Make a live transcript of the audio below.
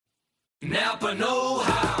Napa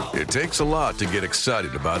know-how. It takes a lot to get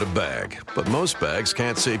excited about a bag, but most bags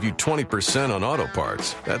can't save you 20% on auto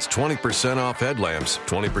parts. That's 20% off headlamps,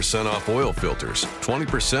 20% off oil filters,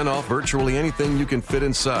 20% off virtually anything you can fit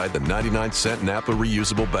inside the 99-cent Napa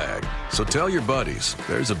reusable bag. So tell your buddies,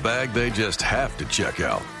 there's a bag they just have to check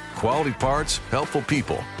out. Quality parts, helpful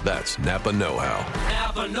people. That's Napa know-how.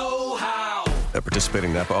 Napa know-how. At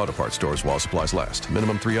participating Napa Auto Parts stores while supplies last.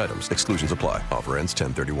 Minimum 3 items. Exclusions apply. Offer ends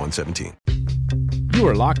 10/31/17. You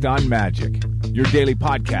are Locked On Magic, your daily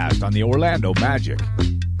podcast on the Orlando Magic.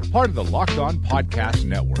 Part of the Locked On Podcast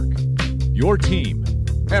Network. Your team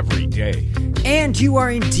every day. And you are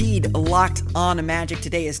indeed Locked On Magic.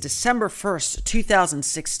 Today is December 1st,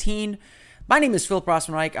 2016. My name is Philip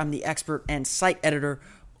Rossman-Reich. I'm the expert and site editor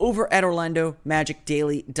over at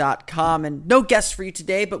OrlandoMagicDaily.com. And no guests for you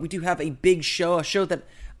today, but we do have a big show, a show that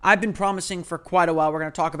I've been promising for quite a while. We're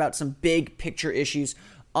going to talk about some big picture issues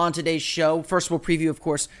on today's show. First, we'll preview, of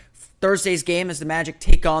course, Thursday's game as the Magic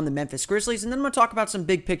take on the Memphis Grizzlies, and then I'm going to talk about some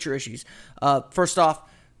big picture issues. First off,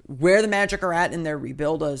 where the Magic are at in their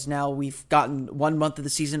rebuild, as now we've gotten 1 month of the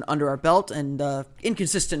season under our belt and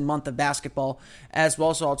inconsistent month of basketball as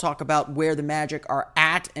well. So I'll talk about where the Magic are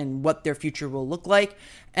at and what their future will look like,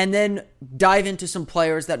 and then dive into some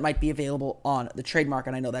players that might be available on the trade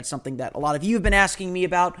market. I know that's something that a lot of you have been asking me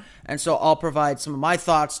about, and so I'll provide some of my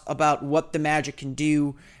thoughts about what the Magic can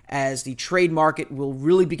do as the trade market will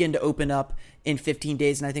really begin to open up in 15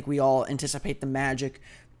 days, and I think we all anticipate the Magic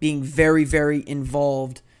being very, very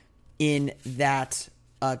involved in that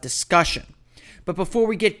discussion. But before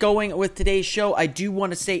we get going with today's show, I do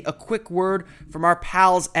want to say a quick word from our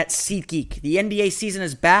pals at SeatGeek. The NBA season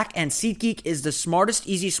is back, and SeatGeek is the smartest,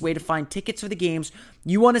 easiest way to find tickets for the games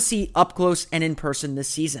you want to see up close and in person this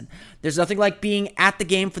season. There's nothing like being at the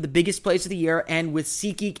game for the biggest plays of the year, and with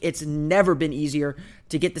SeatGeek, it's never been easier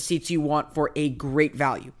to get the seats you want for a great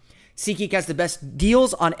value. SeatGeek has the best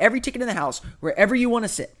deals on every ticket in the house, wherever you want to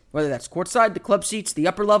sit. Whether that's courtside, the club seats, the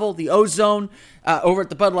upper level, the O-Zone, over at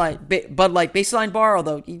the Bud Light Baseline Bar,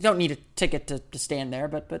 although you don't need a ticket to stand there,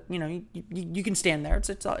 but you know, you can stand there.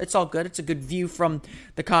 It's all good. It's a good view from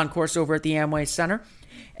the concourse over at the Amway Center.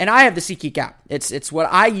 And I have the SeatGeek app. It's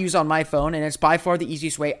what I use on my phone, and it's by far the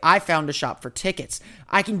easiest way I found to shop for tickets.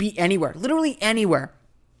 I can be anywhere, literally anywhere.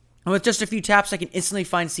 And with just a few taps, I can instantly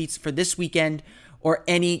find seats for this weekend or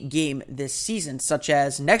any game this season, such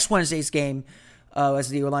as next Wednesday's game, as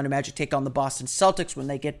the Orlando Magic take on the Boston Celtics when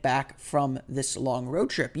they get back from this long road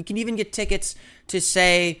trip. You can even get tickets to,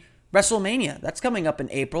 say, WrestleMania. That's coming up in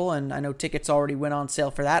April, and I know tickets already went on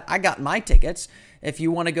sale for that. I got my tickets. If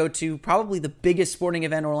you want to go to probably the biggest sporting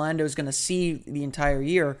event Orlando is going to see the entire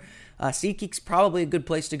year, SeatGeek's probably a good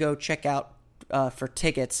place to go check out for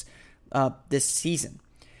tickets this season.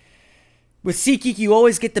 With SeatGeek, you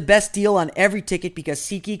always get the best deal on every ticket because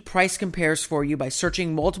SeatGeek price compares for you by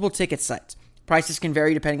searching multiple ticket sites. Prices can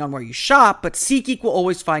vary depending on where you shop, but SeatGeek will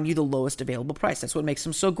always find you the lowest available price. That's what makes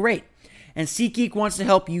them so great. And SeatGeek wants to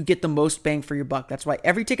help you get the most bang for your buck. That's why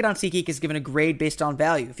every ticket on SeatGeek is given a grade based on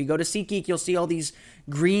value. If you go to SeatGeek, you'll see all these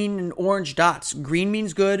green and orange dots. Green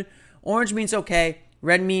means good, orange means okay,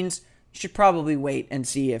 red means you should probably wait and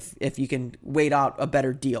see if you can wait out a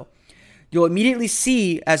better deal. You'll immediately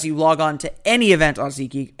see as you log on to any event on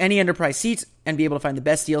SeatGeek, any enterprise seats, and be able to find the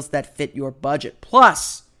best deals that fit your budget.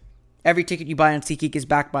 Plus, every ticket you buy on SeatGeek is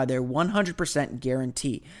backed by their 100%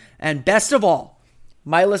 guarantee. And best of all,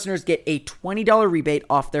 my listeners get a $20 rebate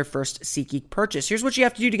off their first SeatGeek purchase. Here's what you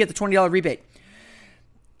have to do to get the $20 rebate.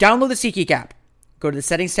 Download the SeatGeek app. Go to the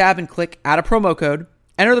settings tab and click add a promo code.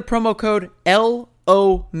 Enter the promo code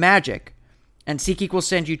LOMAGIC, and SeatGeek will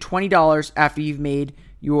send you $20 after you've made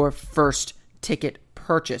your first ticket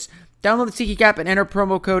purchase. Download the SeatGeek app and enter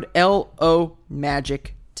promo code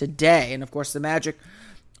LOMAGIC today. And of course, the Magic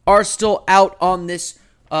are still out on this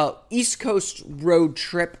East Coast road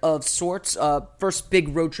trip of sorts. First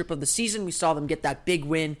big road trip of the season. We saw them get that big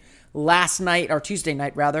win last night, or Tuesday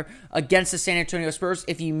night rather, against the San Antonio Spurs.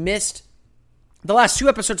 If you missed the last 2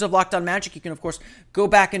 episodes of Locked On Magic, you can, of course, go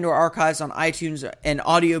back into our archives on iTunes and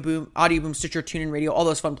Audio Boom, Stitcher, TuneIn Radio, all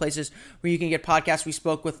those fun places where you can get podcasts. We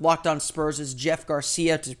spoke with Locked On Spurs' Jeff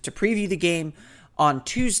Garcia to preview the game on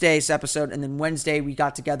Tuesday's episode, and then Wednesday we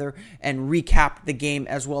got together and recapped the game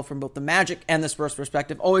as well from both the Magic and the Spurs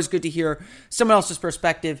perspective. Always good to hear someone else's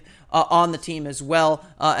perspective on the team as well,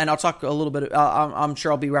 and I'll talk a little bit, I'm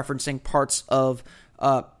sure I'll be referencing parts of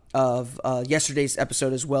yesterday's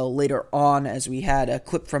episode as well later on, as we had a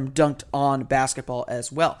clip from Dunked On Basketball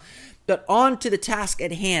as well. But on to the task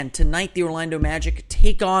at hand. Tonight, the Orlando Magic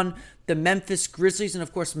take on the Memphis Grizzlies, and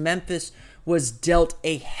of course, Memphis was dealt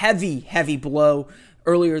a heavy blow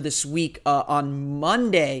earlier this week on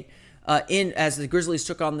Monday, as the Grizzlies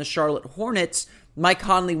took on the Charlotte Hornets. Mike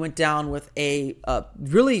Conley went down with a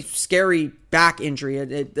really scary back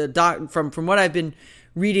injury. From what I've been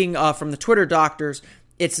reading from the Twitter doctors,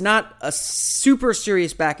 it's not a super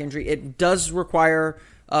serious back injury. It does require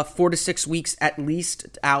 4 to 6 weeks at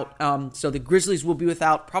least out. So the Grizzlies will be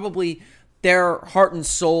without probably their heart and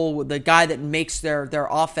soul, the guy that makes their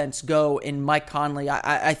offense go in Mike Conley.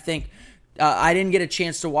 I think I didn't get a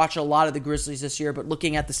chance to watch a lot of the Grizzlies this year, but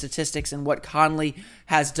looking at the statistics and what Conley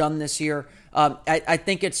has done this year, I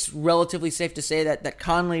think it's relatively safe to say that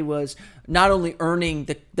Conley was not only earning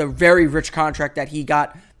the very rich contract that he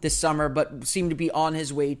got this summer, but seemed to be on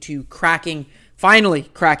his way to finally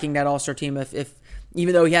cracking that All-Star team. If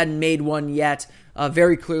even though he hadn't made one yet,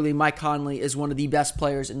 very clearly Mike Conley is one of the best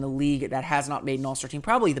players in the league that has not made an All-Star team,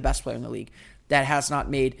 probably the best player in the league that has not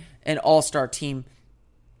made an All-Star team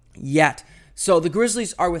yet. So the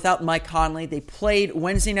Grizzlies are without Mike Conley. They played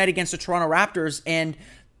Wednesday night against the Toronto Raptors, and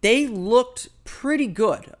they looked pretty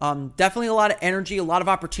good. Definitely a lot of energy, a lot of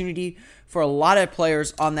opportunity for a lot of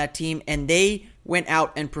players on that team, and they went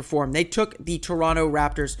out and performed. They took the Toronto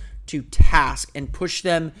Raptors to task and pushed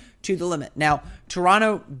them to the limit. Now,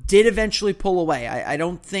 Toronto did eventually pull away. I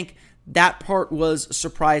don't think that part was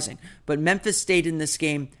surprising, but Memphis stayed in this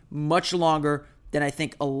game much longer than I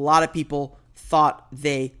think a lot of people thought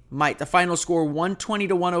they might. The final score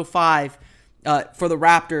 120-105 for the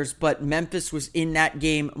Raptors, but Memphis was in that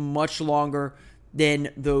game much longer than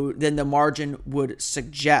the margin would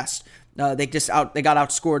suggest. They got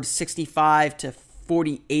outscored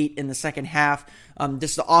 65-48 in the second half.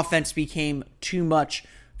 Just the offense became too much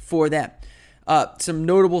for them. Some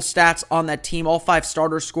notable stats on that team: all 5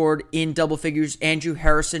 starters scored in double figures. Andrew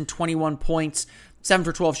Harrison, 21 points. 7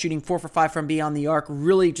 for 12 shooting, 4 for 5 from beyond the arc.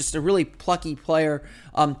 Really, just a really plucky player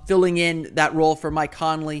filling in that role for Mike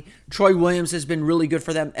Conley. Troy Williams has been really good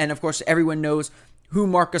for them. And, of course, everyone knows who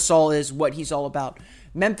Marc Gasol is, what he's all about.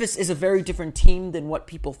 Memphis is a very different team than what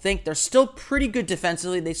people think. They're still pretty good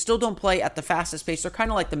defensively. They still don't play at the fastest pace. They're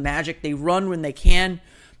kind of like the Magic. They run when they can,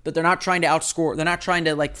 but they're not trying to outscore. They're not trying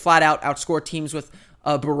to flat out outscore teams with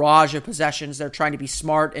a barrage of possessions. They're trying to be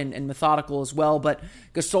smart and methodical as well. But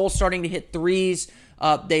Gasol's starting to hit threes.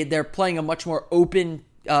 They're playing a much more open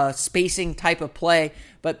spacing type of play.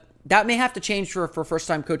 But that may have to change for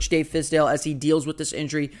first-time coach Dave Fizdale as he deals with this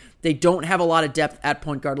injury. They don't have a lot of depth at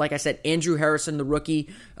point guard. Like I said, Andrew Harrison, the rookie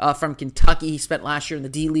from Kentucky, he spent last year in the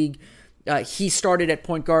D-League. He started at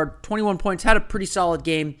point guard, 21 points, had a pretty solid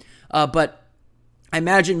game. But I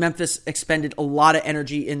imagine Memphis expended a lot of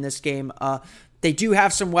energy in this game. They do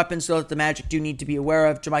have some weapons, though, that the Magic do need to be aware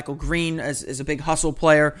of. JaMychal Green is a big hustle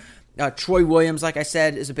player. Troy Williams, like I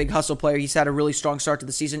said, is a big hustle player. He's had a really strong start to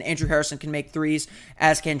the season. Andrew Harrison can make threes,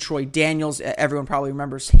 as can Troy Daniels. Everyone probably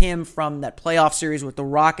remembers him from that playoff series with the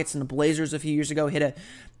Rockets and the Blazers a few years ago. Hit a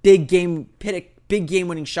big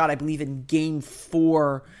game-winning shot, I believe, in Game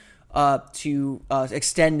 4 to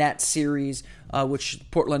extend that series, which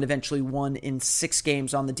Portland eventually won in 6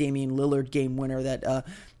 games on the Damian Lillard game winner that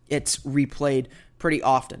it's replayed pretty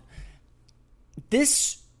often.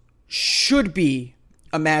 This should be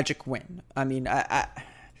a Magic win. I mean, I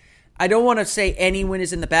don't want to say any win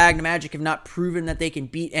is in the bag. The Magic have not proven that they can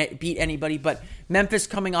beat anybody, but Memphis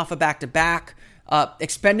coming off a back-to-back,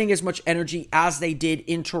 expending as much energy as they did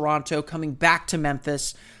in Toronto, coming back to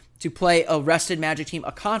Memphis to play a rested Magic team,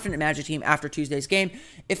 a confident Magic team after Tuesday's game.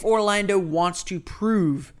 If Orlando wants to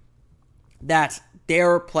prove that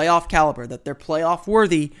they're playoff caliber, that they're playoff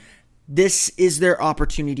worthy, this is their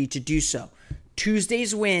opportunity to do so.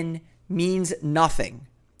 Tuesday's win means nothing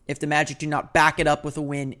if the Magic do not back it up with a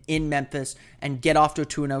win in Memphis and get off to a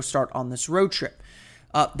 2-0 start on this road trip.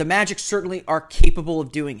 The Magic certainly are capable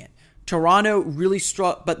of doing it. Toronto really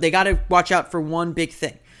struck, but they got to watch out for one big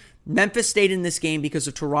thing. Memphis stayed in this game because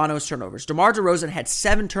of Toronto's turnovers. DeMar DeRozan had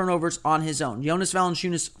 7 turnovers on his own. Jonas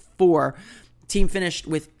Valanciunas 4. Team finished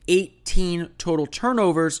with 18 total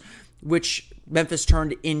turnovers, which Memphis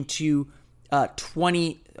turned into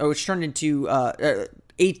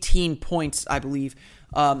 18 points, I believe.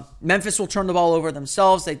 Memphis will turn the ball over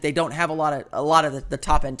themselves. They don't have a lot of the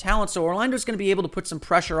top end talent, so Orlando's going to be able to put some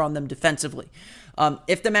pressure on them defensively.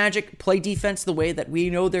 If the Magic play defense the way that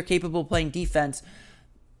we know they're capable of playing defense,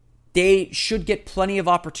 they should get plenty of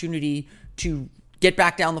opportunity to get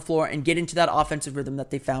back down the floor and get into that offensive rhythm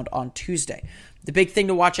that they found on Tuesday. The big thing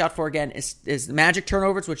to watch out for, again, is the Magic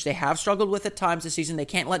turnovers, which they have struggled with at times this season. They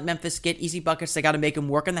can't let Memphis get easy buckets. They got to make them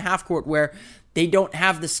work in the half court where they don't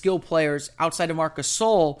have the skill players outside of Marc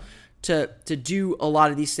Gasol to do a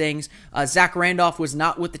lot of these things. Zach Randolph was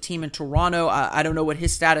not with the team in Toronto. I don't know what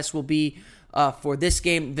his status will be for this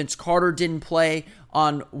game. Vince Carter didn't play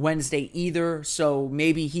on Wednesday either, so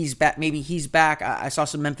maybe he's back. I saw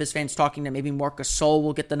some Memphis fans talking that maybe Marc Gasol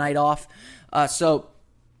will get the night off. So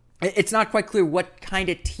it's not quite clear what kind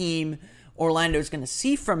of team Orlando is going to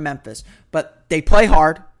see from Memphis, but they play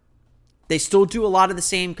hard. They still do a lot of the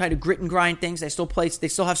same kind of grit and grind things. They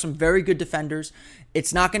still have some very good defenders.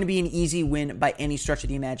 It's not going to be an easy win by any stretch of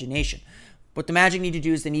the imagination. What the Magic need to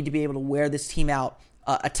do is they need to be able to wear this team out,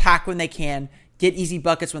 attack when they can, get easy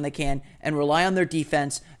buckets when they can, and rely on their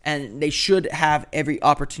defense, and they should have every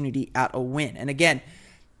opportunity at a win. And again,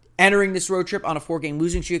 entering this road trip on a 4-game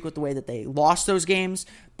losing streak with the way that they lost those games,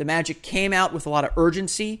 the Magic came out with a lot of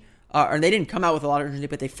urgency. Or they didn't come out with a lot of urgency,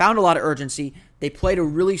 but they found a lot of urgency. They played a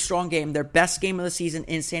really strong game, their best game of the season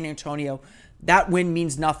in San Antonio. That win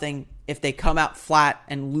means nothing if they come out flat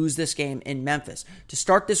and lose this game in Memphis. To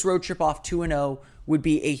start this road trip off 2-0 would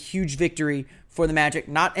be a huge victory for the Magic.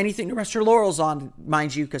 Not anything to rest your laurels on,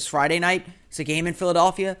 mind you, because Friday night is a game in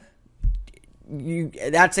Philadelphia.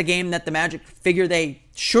 That's a game that the Magic figure they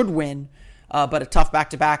should win, but a tough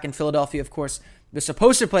back-to-back in Philadelphia, of course, was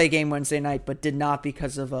supposed to play a game Wednesday night, but did not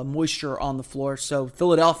because of moisture on the floor. So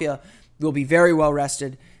Philadelphia will be very well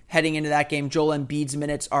rested heading into that game. Joel Embiid's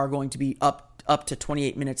minutes are going to be up to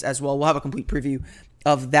 28 minutes as well. We'll have a complete preview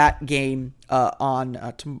of that game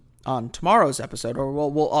on tomorrow's episode, or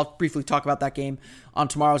I'll briefly talk about that game on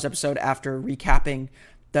tomorrow's episode after recapping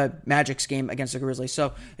the Magic's game against the Grizzlies.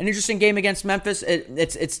 So an interesting game against Memphis.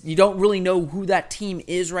 It's you don't really know who that team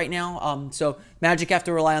is right now. So Magic have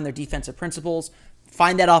to rely on their defensive principles,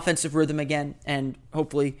 find that offensive rhythm again, and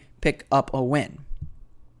hopefully pick up a win.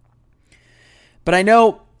 But I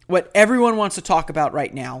know what everyone wants to talk about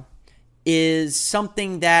right now is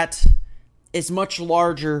something that is much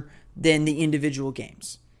larger than the individual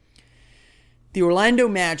games. The Orlando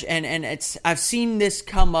Magic, and I've seen this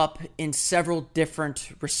come up in several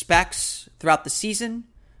different respects throughout the season,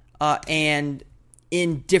 and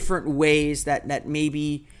in different ways that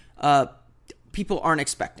maybe people aren't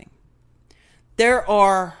expecting. There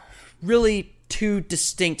are really two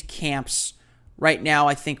distinct camps right now,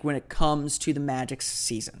 I think, when it comes to the Magic's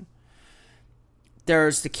season.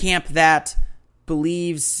 There's the camp that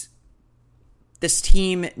believes this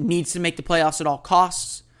team needs to make the playoffs at all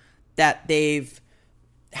costs, that they've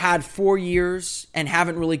had 4 years and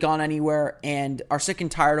haven't really gone anywhere and are sick and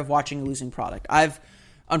tired of watching a losing product. I've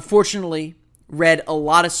unfortunately read a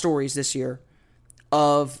lot of stories this year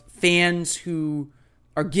of fans who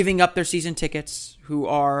are giving up their season tickets, who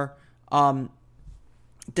are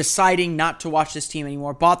deciding not to watch this team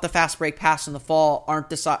anymore, bought the fast break pass in the fall,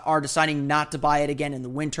 are deciding not to buy it again in the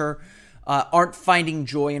winter, aren't finding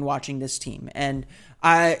joy in watching this team. And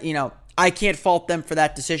I can't fault them for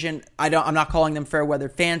that decision. I'm not calling them fair weather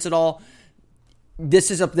fans at all.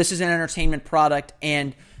 This is an entertainment product,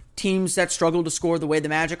 and teams that struggle to score the way the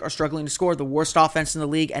Magic are struggling to score, the worst offense in the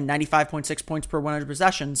league and 95.6 points per 100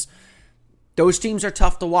 possessions, those teams are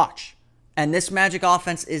tough to watch. And this Magic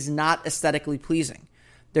offense is not aesthetically pleasing.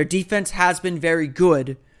 Their defense has been very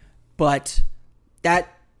good, but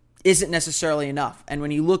that isn't necessarily enough. And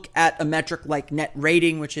when you look at a metric like net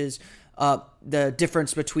rating, which is the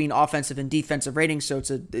difference between offensive and defensive ratings, so it's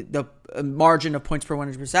the margin of points per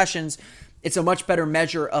 100 possessions, it's a much better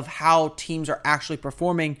measure of how teams are actually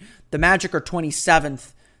performing. The Magic are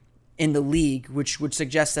 27th in the league, which would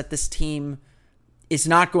suggest that this team is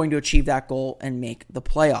not going to achieve that goal and make the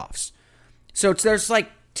playoffs. So there's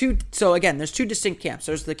two distinct camps.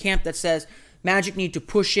 There's the camp that says Magic need to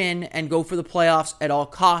push in and go for the playoffs at all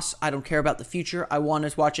costs. I don't care about the future. I want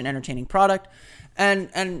to watch an entertaining product.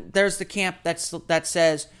 And there's the camp that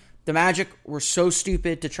says the Magic were so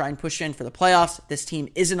stupid to try and push in for the playoffs. This team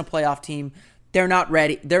isn't a playoff team. They're not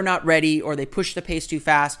ready, or they pushed the pace too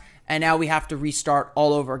fast, and now we have to restart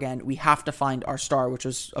all over again. We have to find our star, which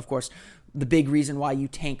was, of course, the big reason why you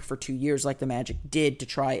tank for 2 years like the Magic did to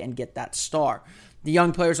try and get that star. The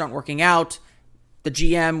young players aren't working out. The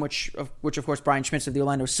GM, which of course Brian Schmitz of the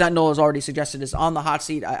Orlando Sentinel has already suggested is on the hot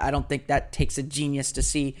seat. I don't think that takes a genius to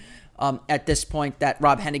see at this point that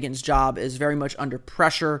Rob Hennigan's job is very much under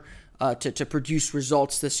pressure to produce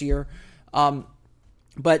results this year.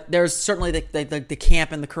 But there's certainly the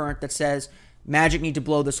camp and the current that says Magic need to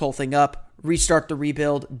blow this whole thing up, restart the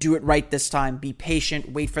rebuild, do it right this time, be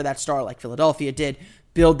patient, wait for that star like Philadelphia did,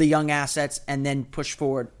 build the young assets, and then push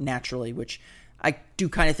forward naturally, which I do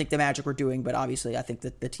kind of think the Magic were doing, but obviously I think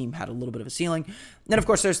that the team had a little bit of a ceiling. And then, of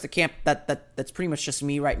course, there's the camp that's pretty much just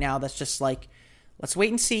me right now. That's just like, let's wait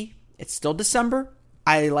and see. It's still December.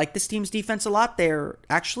 I like this team's defense a lot. They're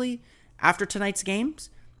actually, after tonight's games,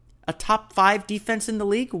 a top 5 defense in the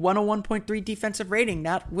league, 101.3 defensive rating.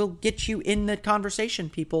 That will get you in the conversation,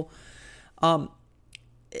 people. I'm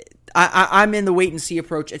in the wait and see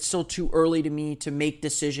approach. It's still too early to me to make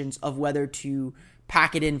decisions of whether to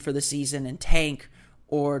pack it in for the season and tank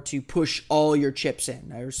or to push all your chips in.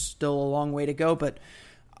 There's still a long way to go, but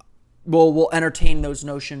we'll entertain those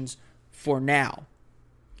notions for now.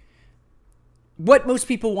 What most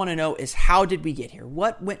people want to know is, how did we get here?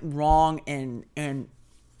 What went wrong, and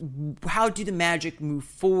how do the Magic move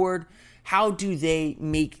forward? How do they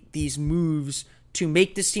make these moves to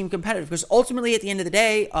make this team competitive? Because ultimately, at the end of the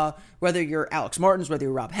day, whether you're Alex Martins, whether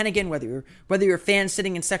you're Rob Hennigan, whether you're a fan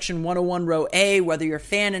sitting in section 101 row A, whether you're a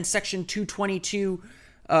fan in section 222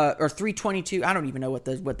 or 322, I don't even know what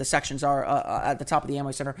the sections are at the top of the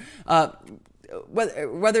Amway Center.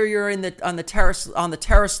 Whether you're on the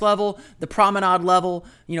terrace level, the promenade level,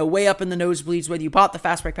 way up in the nosebleeds, whether you bought the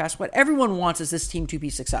fast break pass, what everyone wants is this team to be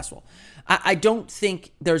successful. I don't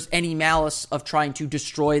think there's any malice of trying to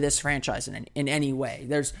destroy this franchise in any way.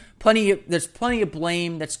 There's plenty of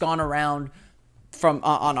blame that's gone around from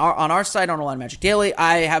on our side on Orlando Magic Daily.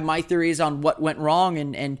 I have my theories on what went wrong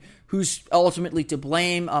and who's ultimately to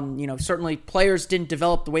blame. Certainly players didn't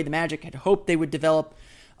develop the way the Magic had hoped they would develop.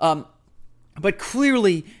 But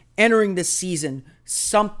clearly, entering this season,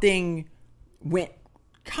 something went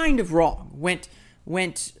kind of wrong.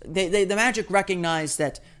 The Magic recognized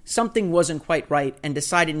that something wasn't quite right and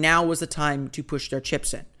decided now was the time to push their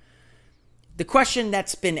chips in. The question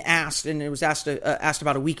that's been asked, and it was asked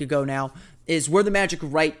about a week ago now, is, were the Magic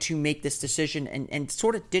right to make this decision and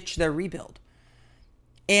sort of ditch their rebuild?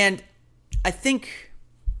 And I think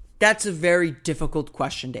that's a very difficult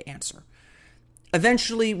question to answer.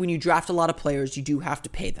 Eventually, when you draft a lot of players, you do have to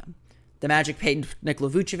pay them. The Magic paid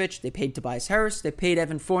Nikola Vucevic, they paid Tobias Harris, they paid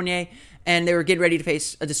Evan Fournier, and they were getting ready to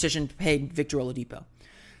face a decision to pay Victor Oladipo.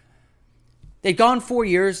 They'd gone 4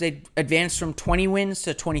 years. They'd advanced from 20 wins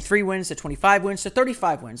to 23 wins to 25 wins to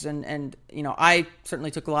 35 wins. And I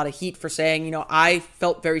certainly took a lot of heat for saying, I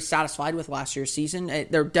felt very satisfied with last year's season.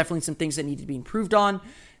 There are definitely some things that needed to be improved on.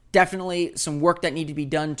 Definitely some work that needed to be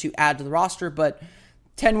done to add to the roster, but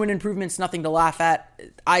 10-win improvements, nothing to laugh at.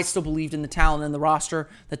 I still believed in the talent in the roster,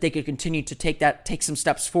 that they could continue to take some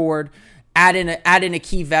steps forward, add in a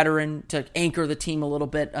key veteran to anchor the team a little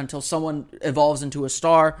bit until someone evolves into a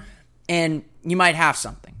star, and you might have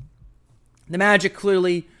something. The Magic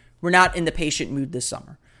clearly were not in the patient mood this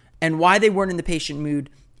summer. And why they weren't in the patient mood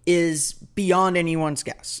is beyond anyone's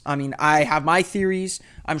guess. I mean, I have my theories.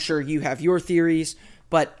 I'm sure you have your theories.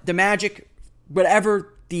 But the Magic,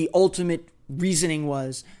 whatever the ultimate reasoning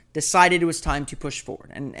was, decided it was time to push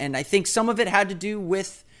forward. And I think some of it had to do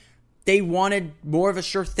with they wanted more of a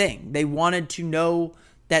sure thing. They wanted to know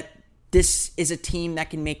that this is a team that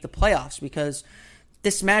can make the playoffs, because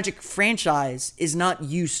this Magic franchise is not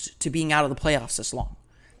used to being out of the playoffs this long.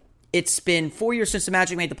 It's been 4 years since the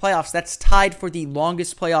Magic made the playoffs. That's tied for the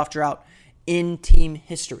longest playoff drought in team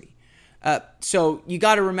history. So you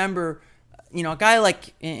got to remember, a guy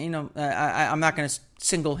like, I'm not going to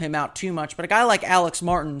single him out too much, but a guy like Alex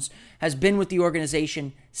Martins has been with the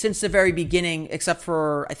organization since the very beginning, except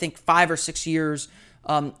for, I think, 5 or 6 years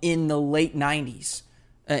in the late 90s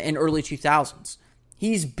and early 2000s.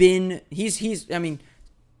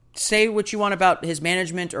 Say what you want about his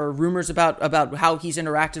management or rumors about how he's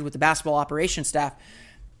interacted with the basketball operations staff.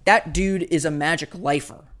 That dude is a Magic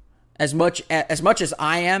lifer. As much as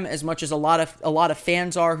I am, as much as a lot of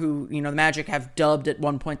fans are, who the Magic have dubbed at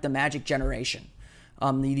one point the Magic generation,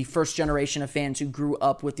 the first generation of fans who grew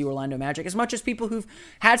up with the Orlando Magic, as much as people who've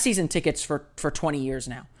had season tickets for 20 years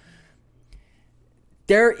now.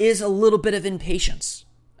 There is a little bit of impatience.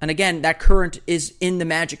 And again, that current is in the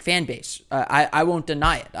Magic fan base. I won't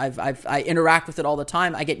deny it. I interact with it all the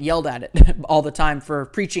time. I get yelled at it all the time for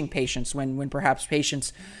preaching patience when perhaps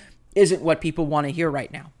patience isn't what people want to hear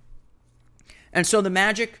right now. And so the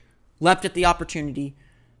Magic leapt at the opportunity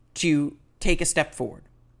to take a step forward.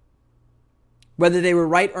 Whether they were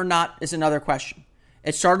right or not is another question.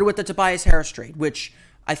 It started with the Tobias Harris trade, which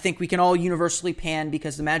I think we can all universally pan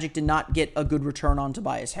because the Magic did not get a good return on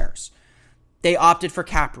Tobias Harris. They opted for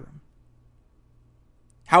cap room.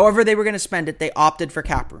 However they were going to spend it, they opted for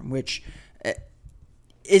cap room, which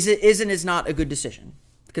is not a good decision,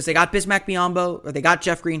 because they got Bismack Biyombo or they got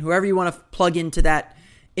Jeff Green, whoever you want to plug into that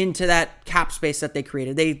cap space that they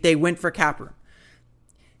created. They went for cap room.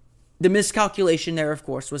 The miscalculation there, of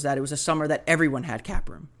course, was that it was a summer that everyone had cap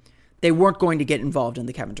room. They weren't going to get involved in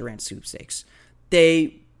the Kevin Durant sweepstakes.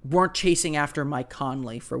 They weren't chasing after Mike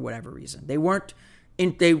Conley for whatever reason. They weren't.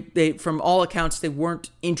 They from all accounts, they weren't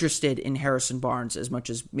interested in Harrison Barnes as much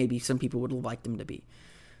as maybe some people would have liked them to be.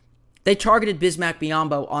 They targeted Bismack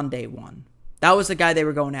Biyombo on day one. That was the guy they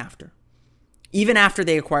were going after. Even after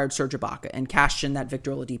they acquired Serge Ibaka and cashed in that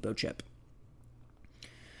Victor Oladipo chip.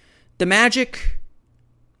 The Magic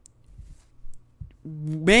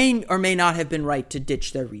may or may not have been right to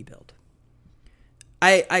ditch their rebuild.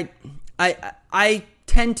 I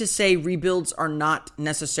tend to say rebuilds are not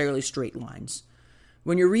necessarily straight lines.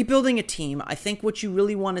 When you're rebuilding a team, I think what you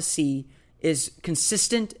really want to see is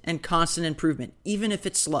consistent and constant improvement, even if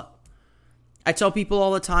it's slow. I tell people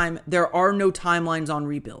all the time, there are no timelines on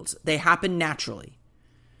rebuilds. They happen naturally.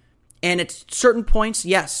 And at certain points,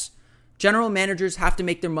 yes, general managers have to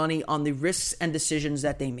make their money on the risks and decisions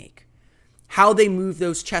that they make. How they move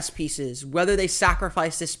those chess pieces, whether they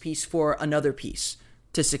sacrifice this piece for another piece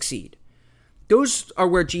to succeed. Those are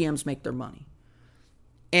where GMs make their money.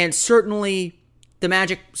 And certainly, the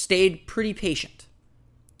Magic stayed pretty patient.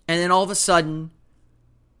 And then all of a sudden,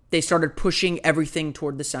 they started pushing everything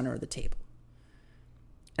toward the center of the table.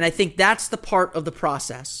 And I think that's the part of the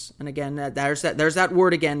process. And again, there's that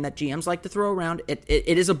word again that GMs like to throw around. It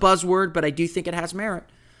is a buzzword, but I do think it has merit.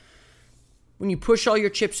 When you push all your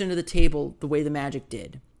chips into the table the way the Magic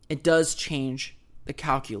did, it does change the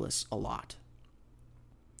calculus a lot.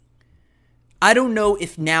 I don't know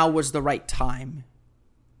if now was the right time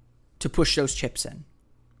to push those chips in.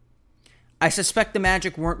 I suspect the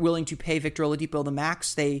Magic weren't willing to pay Victor Oladipo the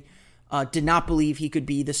max. They did not believe he could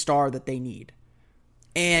be the star that they need.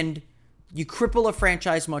 And you cripple a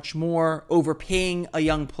franchise much more overpaying a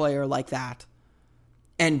young player like that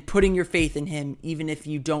and putting your faith in him, even if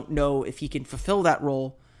you don't know if he can fulfill that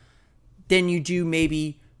role, than you do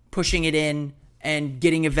maybe pushing it in and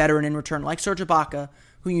getting a veteran in return like Serge Ibaka,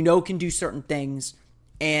 who you know can do certain things,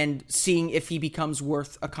 and seeing if he becomes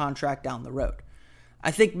worth a contract down the road.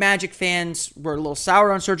 I think Magic fans were a little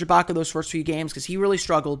sour on Serge Ibaka those first few games because he really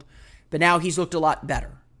struggled, but now he's looked a lot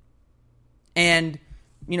better. And,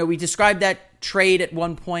 you know, we described that trade at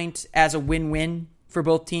one point as a win-win for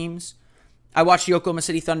both teams. I watched the Oklahoma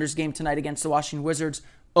City Thunder's game tonight against the Washington Wizards.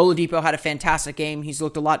 Oladipo had a fantastic game. He's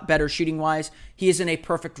looked a lot better shooting-wise. He is in a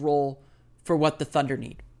perfect role for what the Thunder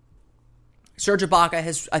need. Serge Ibaka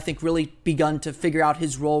has, I think, really begun to figure out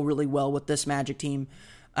his role really well with this Magic team,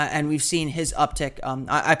 and we've seen his uptick.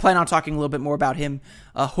 I plan on talking a little bit more about him,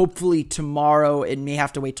 hopefully tomorrow. It may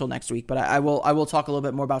have to wait till next week, but I will talk a little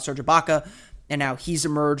bit more about Serge Ibaka and how he's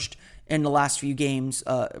emerged in the last few games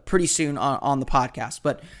pretty soon on the podcast.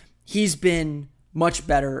 But he's been much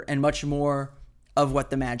better and much more of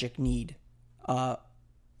what the Magic need so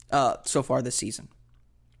far this season.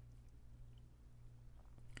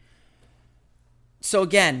 So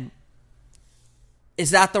again,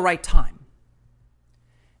 is that the right time?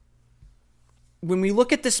 When we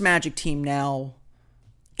look at this Magic team now,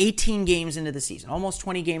 18 games into the season, almost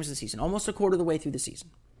 20 games of the season, almost a quarter of the way through the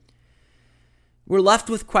season, we're left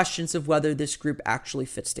with questions of whether this group actually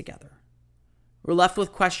fits together. We're left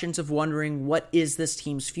with questions of wondering, what is this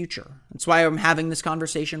team's future? That's why I'm having this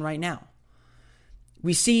conversation right now.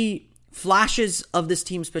 We see flashes of this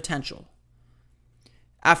team's potential.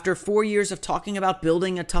 After 4 years of talking about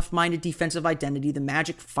building a tough-minded defensive identity, the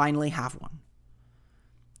Magic finally have one.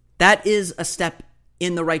 That is a step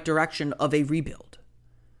in the right direction of a rebuild.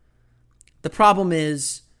 The problem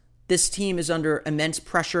is, this team is under immense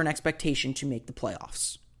pressure and expectation to make the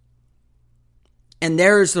playoffs. And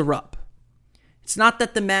there's the rub. It's not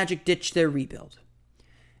that the Magic ditched their rebuild.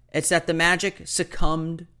 It's that the Magic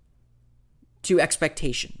succumbed to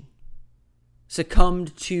expectation.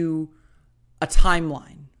 Succumbed to a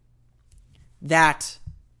timeline that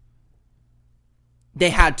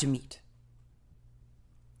they had to meet.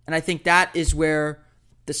 And I think that is where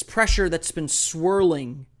this pressure that's been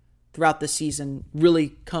swirling throughout the season really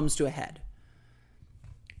comes to a head.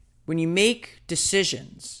 When you make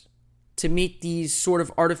decisions to meet these sort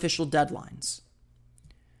of artificial deadlines,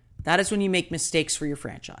 that is when you make mistakes for your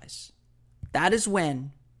franchise. That is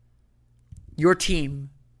when your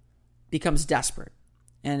team becomes desperate.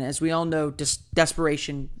 And as we all know,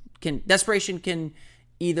 desperation can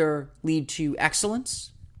either lead to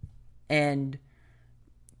excellence, and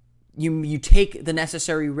you take the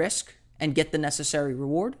necessary risk and get the necessary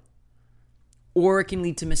reward, or it can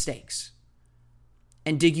lead to mistakes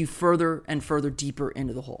and dig you further and further deeper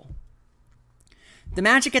into the hole. The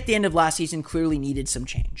Magic at the end of last season clearly needed some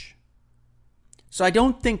change. So I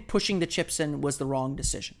don't think pushing the chips in was the wrong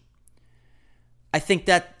decision. I think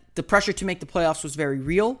that the pressure to make the playoffs was very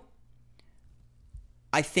real.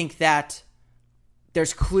 I think that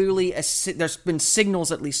there's been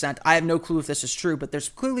signals at least sent. I have no clue if this is true, but there's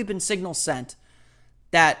clearly been signals sent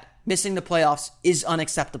that missing the playoffs is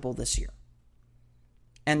unacceptable this year.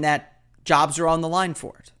 And that jobs are on the line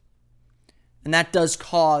for it. And that does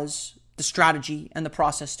cause the strategy and the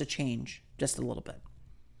process to change just a little bit.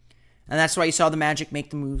 And that's why you saw the Magic make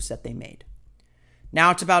the moves that they made.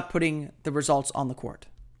 Now it's about putting the results on the court.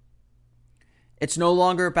 It's no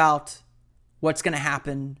longer about what's going to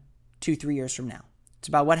happen 2-3 years from now. It's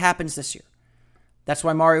about what happens this year. That's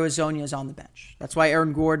why Mario Hezonja is on the bench. That's why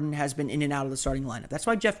Aaron Gordon has been in and out of the starting lineup. That's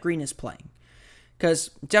why Jeff Green is playing.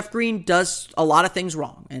 Because Jeff Green does a lot of things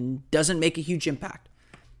wrong and doesn't make a huge impact.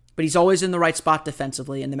 But he's always in the right spot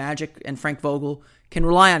defensively, and the Magic and Frank Vogel can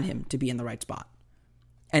rely on him to be in the right spot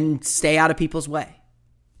and stay out of people's way.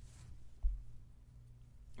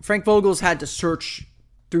 Frank Vogel's had to search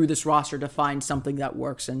through this roster to find something that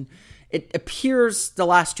works, and it appears the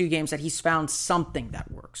last 2 games that he's found something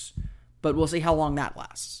that works. But we'll see how long that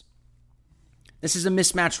lasts. This is a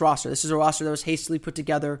mismatched roster. This is a roster that was hastily put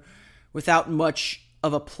together without much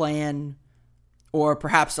of a plan or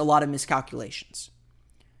perhaps a lot of miscalculations.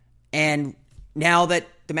 And now that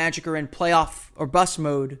the Magic are in playoff or bust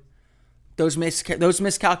mode, those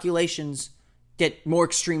miscalculations get more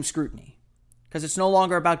extreme scrutiny. Because it's no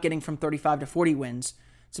longer about getting from 35 to 40 wins.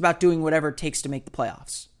 It's about doing whatever it takes to make the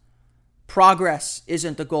playoffs. Progress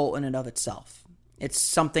isn't the goal in and of itself. It's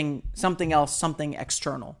something else, something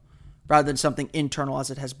external, rather than something internal as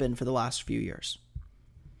it has been for the last few years.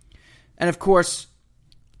 And of course,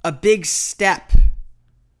 a big step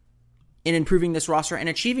in improving this roster and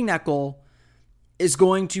achieving that goal is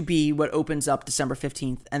going to be what opens up December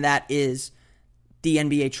 15th, and that is the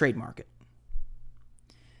NBA trade market.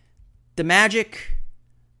 The Magic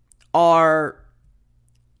are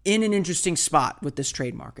in an interesting spot with this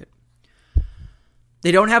trade market.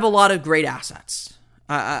 They don't have a lot of great assets.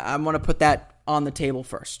 I want to put that on the table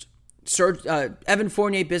first. Evan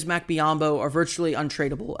Fournier, Bismack Biyombo are virtually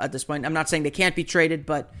untradeable at this point. I'm not saying they can't be traded,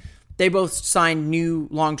 but they both signed new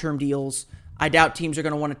long-term deals. I doubt teams are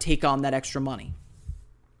going to want to take on that extra money.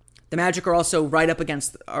 The Magic are also right up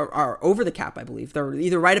against, are over the cap, I believe. They're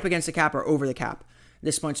either right up against the cap or over the cap at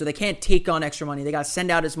this point, so they can't take on extra money. They got to send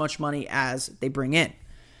out as much money as they bring in.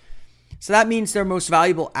 So that means their most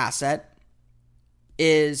valuable asset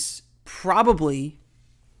is probably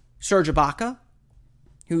Serge Ibaka,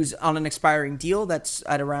 who's on an expiring deal that's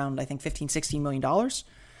at around, I think, $15-16 million.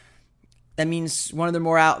 That means one of their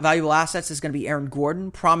more valuable assets is going to be Aaron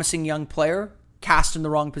Gordon, promising young player, cast in the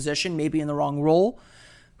wrong position, maybe in the wrong role,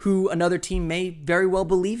 who another team may very well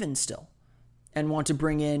believe in still and want to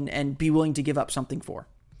bring in and be willing to give up something for.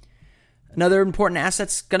 Another important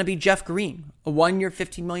asset's going to be Jeff Green, a 1-year,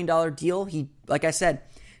 $15 million deal. He, like I said,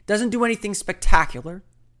 doesn't do anything spectacular.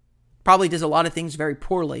 Probably does a lot of things very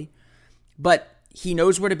poorly. But he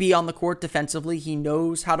knows where to be on the court defensively. He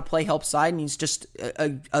knows how to play help side, and he's just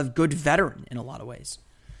a good veteran in a lot of ways.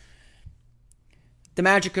 The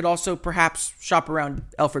Magic could also perhaps shop around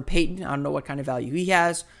Elfrid Payton. I don't know what kind of value he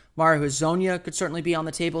has. Mario Hezonja could certainly be on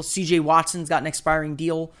the table. CJ Watson's got an expiring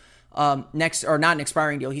deal not an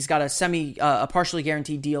expiring deal. He's got a partially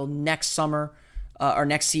guaranteed deal next summer or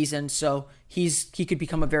next season. So he could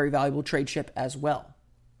become a very valuable trade chip as well.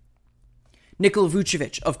 Nikola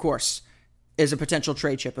Vucevic, of course, is a potential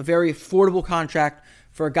trade chip. A very affordable contract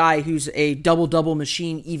for a guy who's a double-double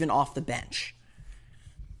machine even off the bench.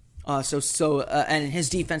 And his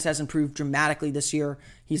defense has improved dramatically this year.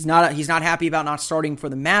 He's not happy about not starting for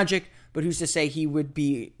the Magic, but who's to say he would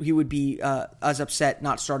be as upset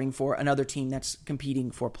not starting for another team that's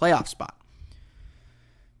competing for a playoff spot.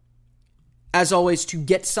 As always, to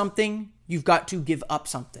get something, you've got to give up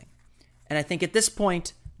something. And I think at this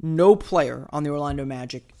point, no player on the Orlando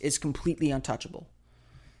Magic is completely untouchable.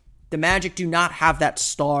 The Magic do not have that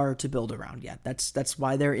star to build around yet. That's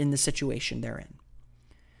why they're in the situation they're in.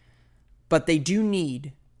 But they do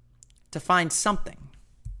need to find something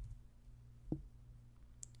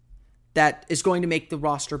that is going to make the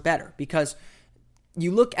roster better. Because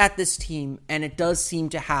you look at this team, and it does seem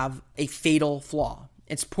to have a fatal flaw.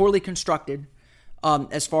 It's poorly constructed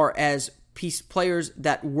as far as players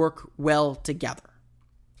that work well together.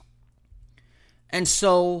 And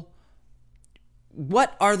so,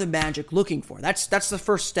 what are the Magic looking for? That's the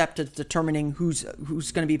first step to determining who's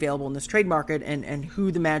going to be available in this trade market and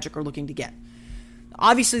who the Magic are looking to get.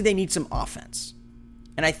 Obviously, they need some offense,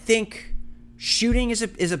 and I think shooting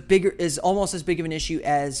is almost as big of an issue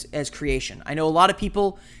as creation. I know a lot of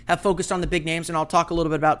people have focused on the big names, and I'll talk a little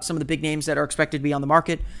bit about some of the big names that are expected to be on the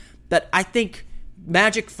market. But I think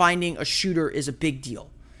Magic finding a shooter is a big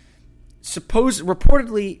deal.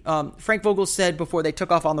 Reportedly, Frank Vogel said before they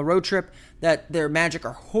took off on the road trip that their Magic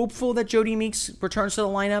are hopeful that Jody Meeks returns to the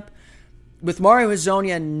lineup. With Mario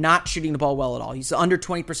Hezonja not shooting the ball well at all. He's under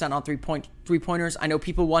 20% on three-pointers. I know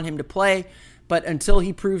people want him to play, But until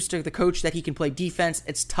he proves to the coach that he can play defense,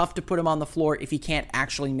 it's tough to put him on the floor if he can't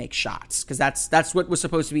actually make shots, because that's what was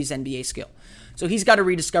supposed to be his NBA skill. So he's got to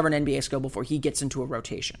rediscover an NBA skill before he gets into a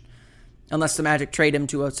rotation, unless the Magic trade him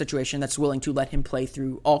to a situation that's willing to let him play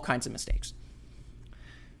through all kinds of mistakes.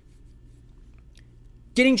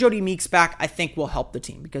 Getting Jodie Meeks back, I think, will help the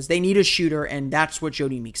team because they need a shooter, and that's what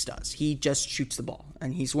Jodie Meeks does. He just shoots the ball,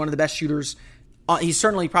 and he's one of the best shooters. He's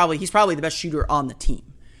probably the best shooter on the team.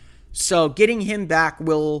 So getting him back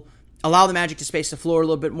will allow the Magic to space the floor a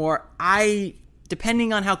little bit more.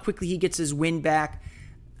 Depending on how quickly he gets his win back,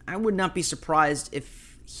 I would not be surprised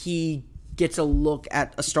if he gets a look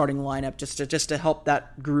at a starting lineup just to help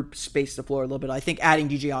that group space the floor a little bit. I think adding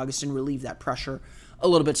DJ Augustin relieve that pressure a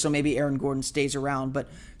little bit, so maybe Aaron Gordon stays around. But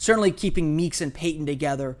certainly keeping Meeks and Payton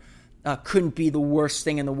together couldn't be the worst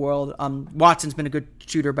thing in the world. Watson's been a good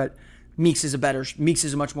shooter, but Meeks is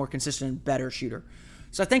a much more consistent and better shooter.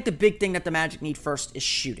 So I think the big thing that the Magic need first is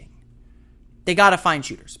shooting. They got to find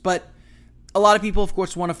shooters. But a lot of people, of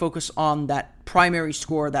course, want to focus on that primary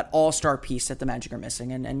scorer, that all-star piece that the Magic are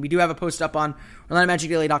missing. And we do have a post up on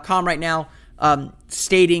OrlandoMagicDaily.com right now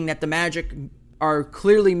stating that the Magic are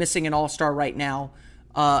clearly missing an all-star right now,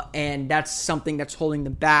 and that's something that's holding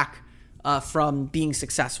them back from being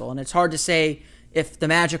successful. And it's hard to say if the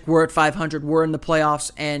Magic were at 500, were in the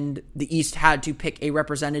playoffs, and the East had to pick a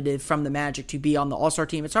representative from the Magic to be on the all-star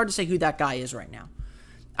team, it's hard to say who that guy is right now.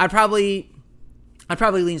 I'd probably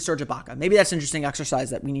lean Serge Ibaka. Maybe that's an interesting exercise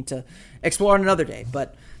that we need to explore on another day,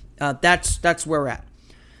 but that's where we're at.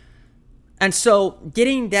 And so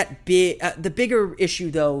getting that the bigger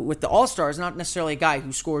issue, though, with the All-Star is not necessarily a guy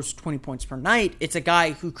who scores 20 points per night. It's a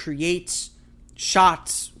guy who creates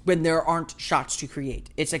shots when there aren't shots to create.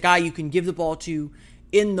 It's a guy you can give the ball to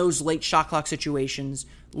in those late shot clock situations,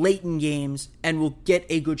 late in games, and will get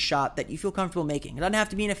a good shot that you feel comfortable making. It doesn't have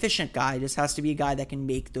to be an efficient guy. It just has to be a guy that can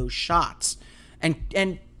make those shots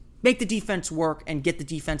and make the defense work and get the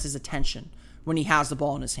defense's attention when he has the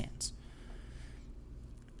ball in his hands.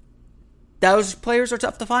 Those players are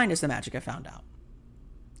tough to find, as the Magic have found out.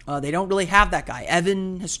 They don't really have that guy.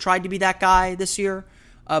 Evan has tried to be that guy this year,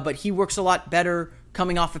 but he works a lot better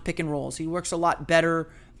coming off of pick and rolls. He works a lot better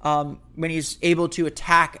when he's able to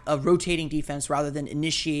attack a rotating defense rather than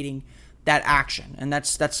initiating that action. And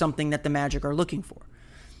that's something that the Magic are looking for.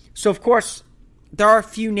 So, of course, there are a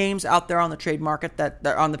few names out there on the trade market that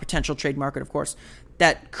on the potential trade market, of course,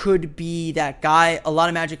 that could be that guy. A lot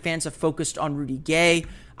of Magic fans have focused on Rudy Gay.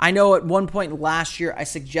 I know at one point last year I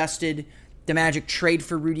suggested the Magic trade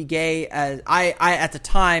for Rudy Gay. As I at the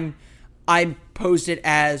time, I posed it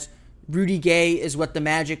as Rudy Gay is what the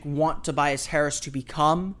Magic want Tobias Harris to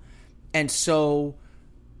become. And so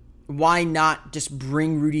why not just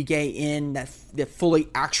bring Rudy Gay in, the fully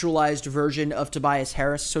actualized version of Tobias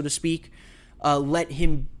Harris, so to speak. Let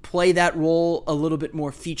him play that role a little bit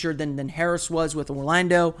more featured than Harris was with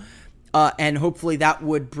Orlando. And hopefully that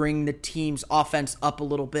would bring the team's offense up a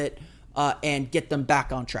little bit and get them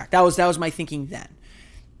back on track. That was my thinking then.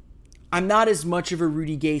 I'm not as much of a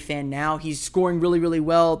Rudy Gay fan now. He's scoring really, really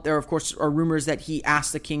well. There, of course, are rumors that he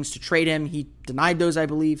asked the Kings to trade him. He denied those, I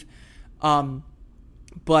believe.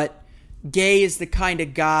 But Gay is the kind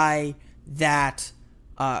of guy that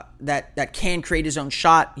can create his own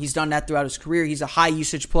shot. He's done that throughout his career. He's a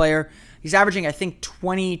high-usage player. He's averaging, I think,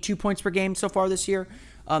 22 points per game so far this year.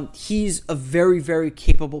 He's a very, very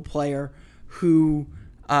capable player who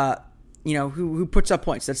puts up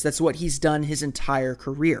points. That's what he's done his entire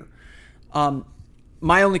career.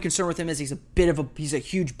 My only concern with him is he's a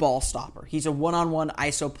huge ball stopper. He's a one-on-one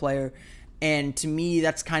ISO player, and to me,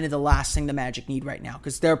 that's kind of the last thing the Magic need right now,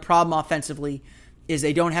 because their problem offensively is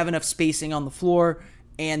they don't have enough spacing on the floor,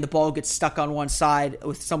 and the ball gets stuck on one side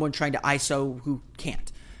with someone trying to ISO who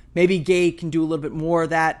can't. Maybe Gay can do a little bit more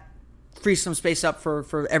of that, free some space up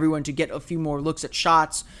for everyone to get a few more looks at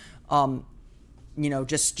shots.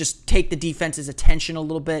 Just take the defense's attention a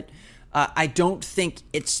little bit. I don't think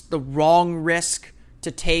it's the wrong risk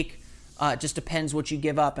to take. It just depends what you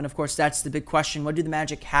give up. And, of course, that's the big question. What do the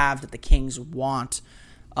Magic have that the Kings want?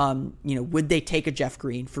 Would they take a Jeff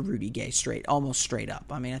Green for Rudy Gay almost straight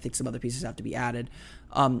up? I mean, I think some other pieces have to be added.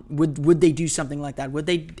 Would they do something like that? Would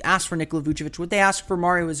they ask for Nikola Vucevic? Would they ask for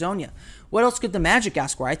Mario Hezonja? What else could the Magic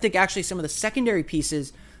ask for? I think actually some of the secondary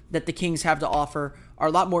pieces that the Kings have to offer are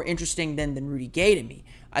a lot more interesting than Rudy Gay to me.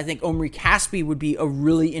 I think Omri Caspi would be a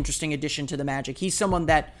really interesting addition to the Magic. He's someone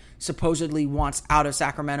that supposedly wants out of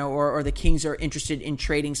Sacramento, or the Kings are interested in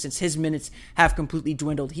trading since his minutes have completely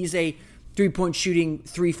dwindled. He's a three-point shooting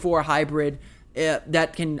 3-4 hybrid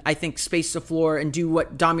that can, I think, space the floor and do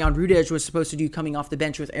what Damian Rudej was supposed to do coming off the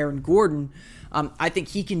bench with Aaron Gordon. I think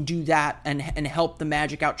he can do that and help the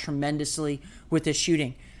Magic out tremendously with his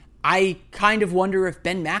shooting. I kind of wonder if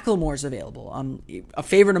Ben McLemore is available. A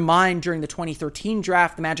favorite of mine during the 2013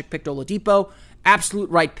 draft, the Magic picked Oladipo.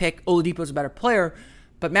 Absolute right pick. Oladipo's a better player,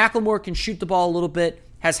 but McLemore can shoot the ball a little bit.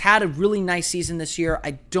 Has had a really nice season this year.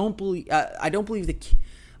 I don't believe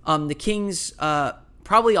the Kings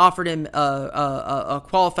probably offered him a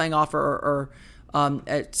qualifying offer or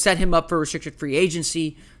set him up for restricted free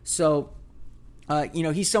agency. So.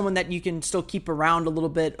 He's someone that you can still keep around a little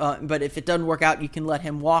bit, but if it doesn't work out, you can let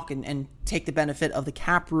him walk and take the benefit of the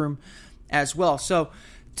cap room as well. So,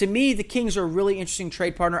 to me, the Kings are a really interesting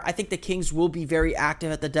trade partner. I think the Kings will be very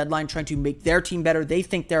active at the deadline trying to make their team better. They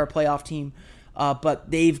think they're a playoff team,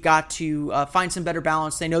 but they've got to find some better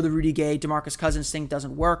balance. They know the Rudy Gay, DeMarcus Cousins thing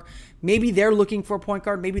doesn't work. Maybe they're looking for a point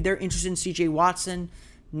guard. Maybe they're interested in C.J. Watson.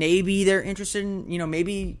 Maybe they're interested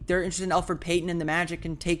in Alfred Payton, and the Magic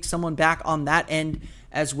can take someone back on that end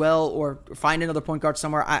as well, or find another point guard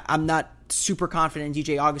somewhere. I'm not super confident in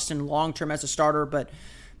DJ Augustin long-term as a starter, but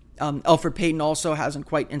Alfred Payton also hasn't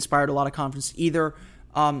quite inspired a lot of confidence either.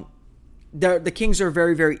 The Kings are a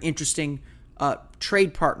very, very interesting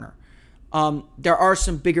trade partner. There are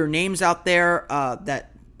some bigger names out there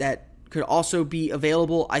that could also be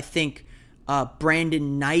available. I think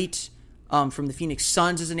Brandon Knight from the Phoenix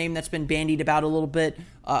Suns is a name that's been bandied about a little bit.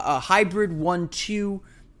 A hybrid 1-2,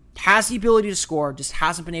 has the ability to score, just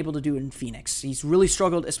hasn't been able to do it in Phoenix. He's really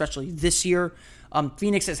struggled, especially this year.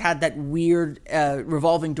 Phoenix has had that weird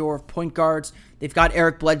revolving door of point guards. They've got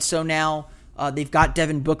Eric Bledsoe now. They've got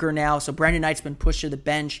Devin Booker now. So Brandon Knight's been pushed to the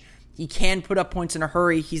bench. He can put up points in a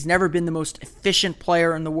hurry. He's never been the most efficient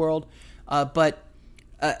player in the world, but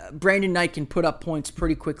Brandon Knight can put up points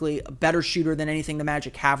pretty quickly, a better shooter than anything the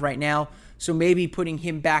Magic have right now. So maybe putting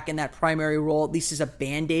him back in that primary role, at least as a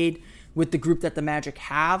Band-Aid with the group that the Magic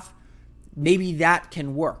have, maybe that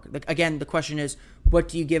can work. Again, the question is, what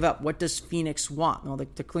do you give up? What does Phoenix want? Well, they're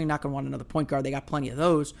clearly not going to want another point guard. They got plenty of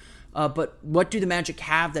those. But what do the Magic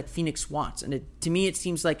have that Phoenix wants? And to me, it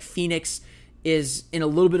seems like Phoenix is in a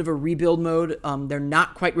little bit of a rebuild mode. They're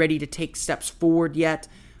not quite ready to take steps forward yet.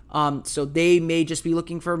 So they may just be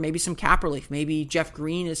looking for maybe some cap relief. Maybe Jeff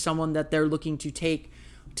Green is someone that they're looking to take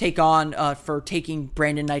on for taking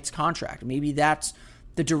Brandon Knight's contract. Maybe that's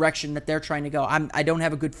the direction that they're trying to go. I don't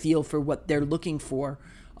have a good feel for what they're looking for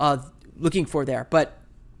there. But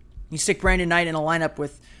you stick Brandon Knight in a lineup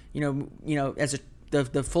with as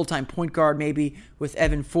the full-time point guard, maybe with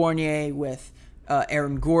Evan Fournier, with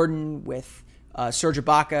Aaron Gordon, with Serge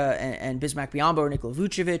Ibaka and Bismack Biyombo or Nikola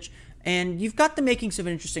Vucevic, and you've got the makings of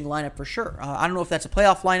an interesting lineup for sure. I don't know if that's a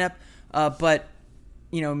playoff lineup, but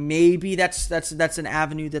maybe that's an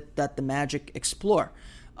avenue that the Magic explore.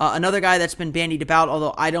 Another guy that's been bandied about,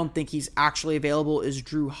 although I don't think he's actually available, is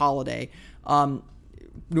Drew Holiday.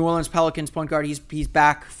 New Orleans Pelicans point guard. He's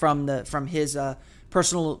back from his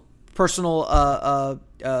personal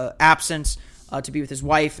absence to be with his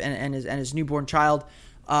wife and his newborn child.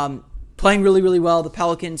 Playing really, really well. The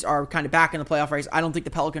Pelicans are kind of back in the playoff race. I don't think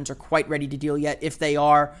the Pelicans are quite ready to deal yet. If they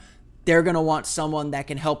are, they're going to want someone that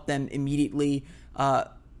can help them immediately. I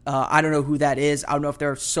don't know who that is. I don't know if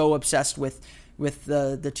they're so obsessed with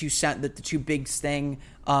the two bigs thing.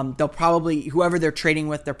 They'll probably, whoever they're trading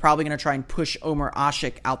with, they're probably going to try and push Omer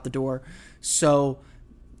Asik out the door. So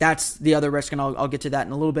that's the other risk, and I'll get to that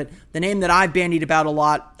in a little bit. The name that I've bandied about a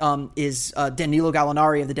lot is Danilo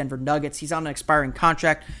Gallinari of the Denver Nuggets. He's on an expiring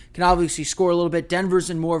contract, can obviously score a little bit. Denver's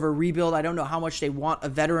in more of a rebuild. I don't know how much they want a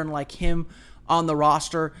veteran like him on the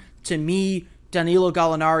roster. To me, Danilo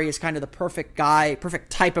Gallinari is kind of the perfect guy,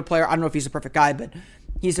 perfect type of player. I don't know if he's a perfect guy, but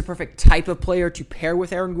he's the perfect type of player to pair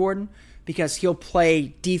with Aaron Gordon because he'll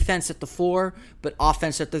play defense at the floor, but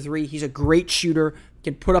offense at the three. He's a great shooter,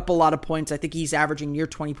 can put up a lot of points. I think he's averaging near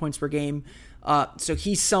 20 points per game. So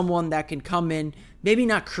he's someone that can come in, maybe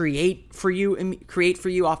not create for you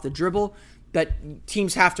off the dribble, but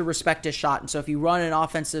teams have to respect his shot. And so if you run an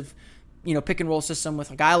offensive, pick and roll system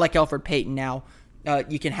with a guy like Elfrid Payton now,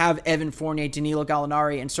 you can have Evan Fournier, Danilo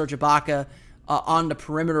Gallinari, and Serge Ibaka on the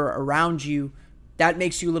perimeter around you. That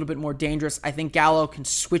makes you a little bit more dangerous. I think Gallo can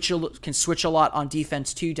switch a lot on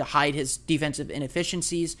defense too to hide his defensive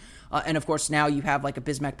inefficiencies. And of course now you have like a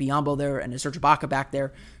Bismack Biyombo there and a Serge Ibaka back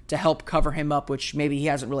there to help cover him up, which maybe he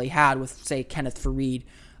hasn't really had with, say, Kenneth Faried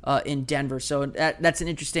in Denver. So that's an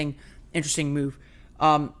interesting move.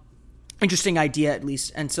 Interesting idea at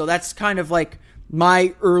least. And so that's kind of like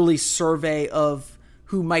my early survey of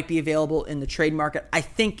who might be available in the trade market. I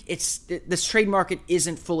think this trade market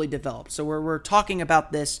isn't fully developed. So we're talking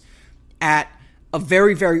about this at a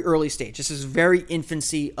very, very early stage. This is very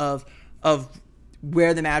infancy of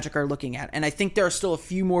where the Magic are looking at. And I think there are still a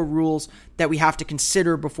few more rules that we have to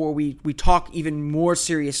consider before we talk even more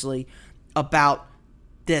seriously about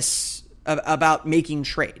this, about making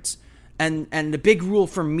trades. And the big rule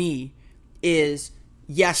for me is,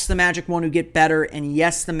 yes, the Magic want to get better, and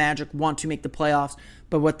yes, the Magic want to make the playoffs,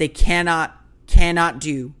 but what they cannot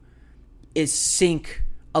do is sink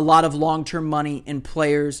a lot of long-term money in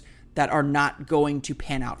players that are not going to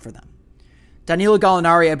pan out for them. Danilo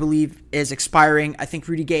Gallinari, I believe, is expiring. I think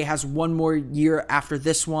Rudy Gay has one more year after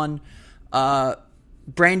this one.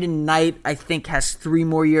 Brandon Knight, I think, has 3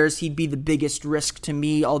 more years. He'd be the biggest risk to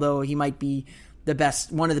me, although he might be the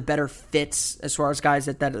best, one of the better fits as far as guys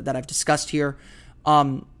that I've discussed here.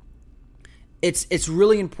 It's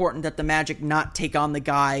really important that the Magic not take on the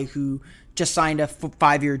guy who just signed a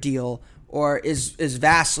 5-year deal or is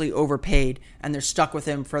vastly overpaid and they're stuck with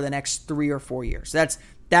him for the next 3 or 4 years.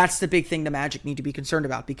 That's the big thing the Magic need to be concerned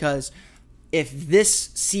about, because if this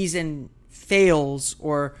season fails,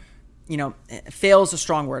 or, fails a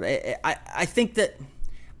strong word, I think that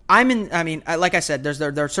like I said,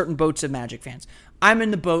 there are certain boats of Magic fans. I'm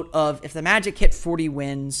in the boat of, if the Magic hit 40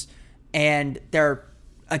 wins and they're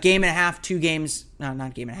a game and a half, 2 games, no,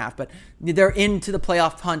 not a game and a half, but they're into the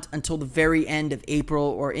playoff hunt until the very end of April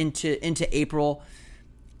or into April,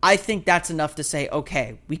 I think that's enough to say,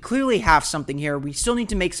 okay, we clearly have something here. We still need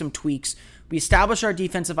to make some tweaks. We establish our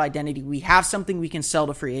defensive identity. We have something we can sell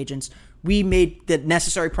to free agents. We made the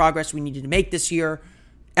necessary progress we needed to make this year.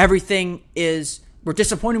 We're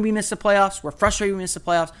disappointed we missed the playoffs. We're frustrated we missed the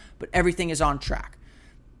playoffs, but everything is on track.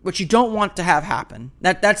 What you don't want to have happen,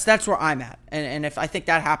 that's where I'm at. And if I think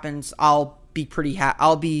that happens, I'll be pretty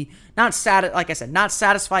I'll be not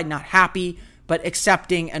satisfied, not happy, but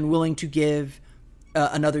accepting and willing to give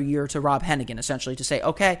another year to Rob Hennigan, essentially, to say,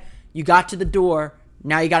 okay, you got to the door,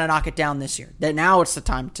 now you got to knock it down this year. Now it's the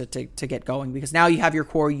time to get going, because now you have your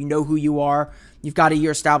core, you know who you are, you've got a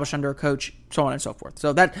year established under a coach, so on and so forth.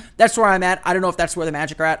 So that's where I'm at. I don't know if that's where the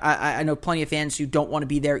Magic are at. I know plenty of fans who don't want to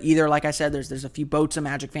be there either. Like I said, there's a few boats of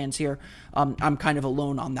Magic fans here. I'm kind of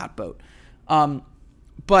alone on that boat.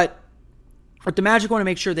 But what the Magic want to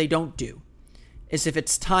make sure they don't do is, if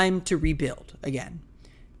it's time to rebuild again,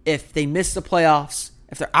 if they miss the playoffs,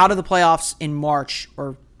 if they're out of the playoffs in March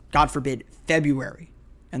or, God forbid, February,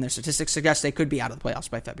 and their statistics suggest they could be out of the playoffs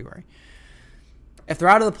by February, if they're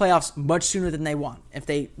out of the playoffs much sooner than they want, if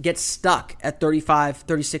they get stuck at 35,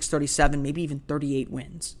 36, 37, maybe even 38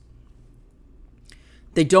 wins,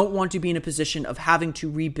 they don't want to be in a position of having to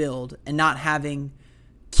rebuild and not having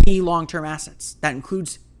key long-term assets. That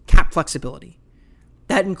includes cap flexibility.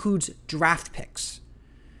 That includes draft picks.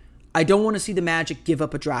 I don't want to see the Magic give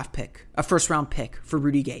up a draft pick, a first-round pick for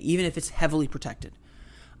Rudy Gay, even if it's heavily protected.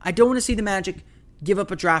 I don't want to see the Magic give up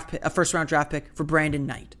a first-round draft pick for Brandon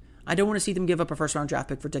Knight. I don't want to see them give up a first-round draft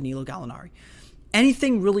pick for Danilo Gallinari.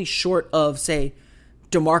 Anything really short of, say,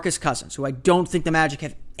 DeMarcus Cousins, who I don't think the Magic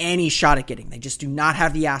have any shot at getting. They just do not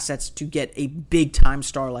have the assets to get a big-time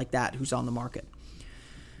star like that who's on the market.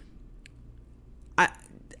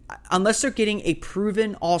 Unless they're getting a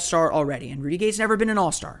proven all-star already, and Rudy Gay's never been an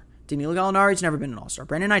all-star. Danilo Gallinari's never been an all-star.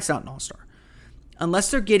 Brandon Knight's not an all-star.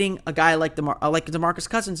 Unless they're getting a guy like DeMarcus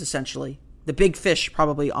Cousins, essentially, the big fish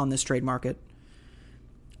probably on this trade market,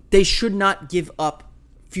 they should not give up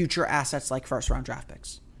future assets like first-round draft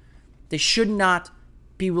picks. They should not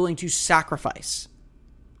be willing to sacrifice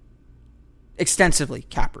extensively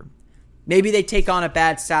cap room. Maybe they take on a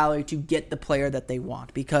bad salary to get the player that they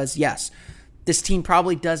want, because, yes, this team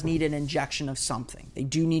probably does need an injection of something. They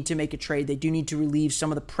do need to make a trade. They do need to relieve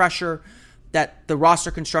some of the pressure that the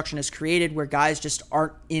roster construction has created, where guys just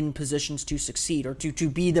aren't in positions to succeed or to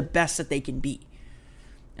be the best that they can be.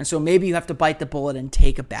 And so maybe you have to bite the bullet and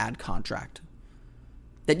take a bad contract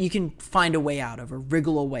that you can find a way out of or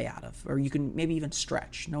wriggle a way out of, or you can maybe even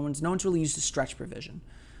stretch. No one's really used the stretch provision,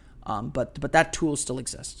 but that tool still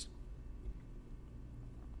exists.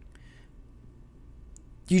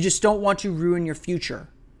 You just don't want to ruin your future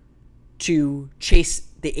to chase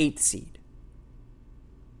the 8th seed,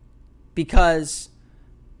 because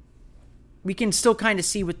we can still kind of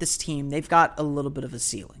see with this team, they've got a little bit of a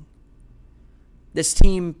ceiling. This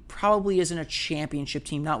team probably isn't a championship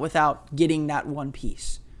team, not without getting that one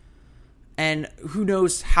piece. And who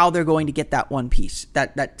knows how they're going to get that one piece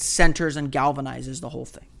that centers and galvanizes the whole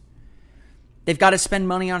thing. They've got to spend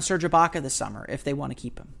money on Serge Ibaka this summer if they want to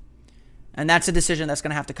keep him. And that's a decision that's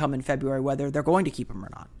going to have to come in February, whether they're going to keep him or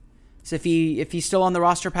not. So if he's still on the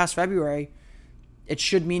roster past February, it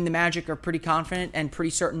should mean the Magic are pretty confident and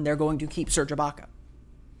pretty certain they're going to keep Serge Ibaka.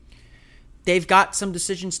 they've got some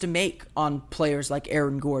decisions to make on players like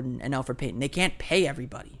Aaron Gordon and Elfrid Payton. They can't pay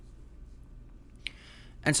everybody.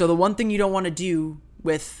 And so the one thing you don't want to do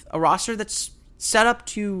with a roster that's set up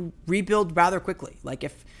to rebuild rather quickly, like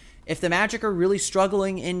if the Magic are really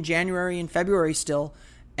struggling in January and February still,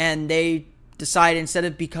 and they decide instead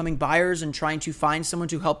of becoming buyers and trying to find someone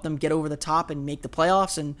to help them get over the top and make the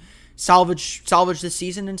playoffs and salvage this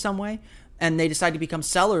season in some way, and they decide to become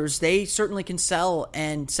sellers, they certainly can sell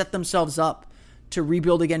and set themselves up to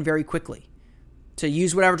rebuild again very quickly. To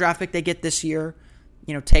use whatever draft pick they get this year,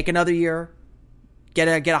 take another year, get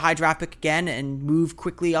a high draft pick again, and move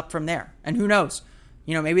quickly up from there. And who knows?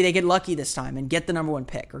 Maybe they get lucky this time and get the number 1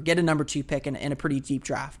 pick or get a number 2 pick in a pretty deep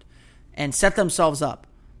draft and set themselves up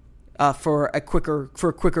for a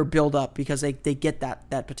quicker build up because they get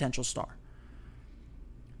that potential star.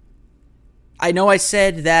 I know I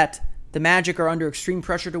said that the Magic are under extreme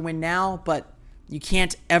pressure to win now, but you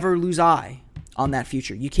can't ever lose eye on that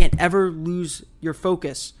future. You can't ever lose your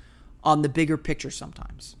focus on the bigger picture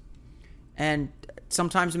sometimes. And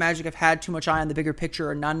sometimes the Magic have had too much eye on the bigger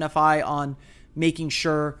picture and not enough eye on making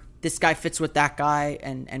sure this guy fits with that guy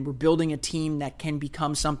and we're building a team that can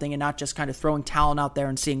become something and not just kind of throwing talent out there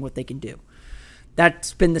and seeing what they can do.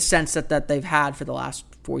 That's been the sense that they've had for the last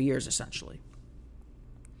 4 years, essentially.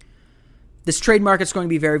 This trade market's going to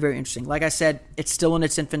be very, very interesting. Like I said, it's still in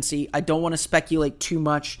its infancy. I don't want to speculate too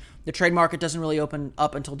much. The trade market doesn't really open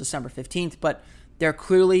up until December 15th, but there are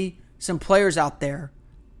clearly some players out there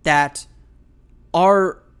that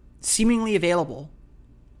are seemingly available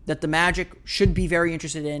that the Magic should be very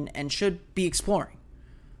interested in and should be exploring.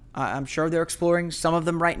 I'm sure they're exploring some of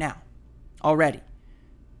them right now already.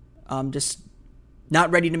 Just not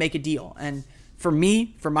ready to make a deal. And for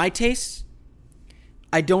me, for my tastes,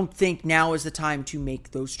 I don't think now is the time to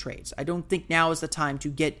make those trades. I don't think now is the time to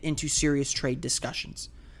get into serious trade discussions.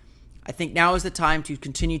 I think now is the time to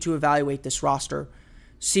continue to evaluate this roster,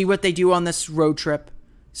 see what they do on this road trip,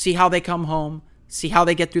 see how they come home, see how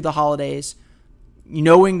they get through the holidays,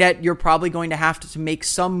 knowing that you're probably going to have to make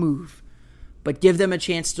some move, but give them a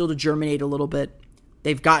chance still to germinate a little bit.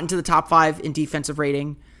 They've gotten to the top 5 in defensive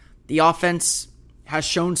rating. The offense has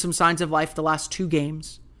shown some signs of life the last 2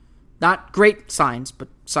 games. Not great signs, but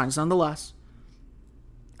signs nonetheless.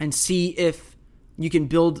 And see if you can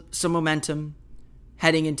build some momentum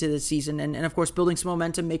heading into the season. And of course, building some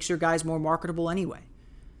momentum makes your guys more marketable anyway.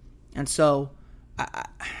 And so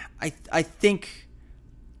I think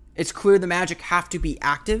it's clear the Magic have to be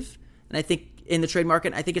active. And I think in the trade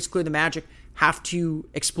market, I think it's clear the Magic have to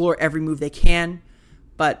explore every move they can.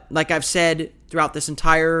 But like I've said throughout this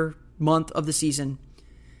entire month of the season,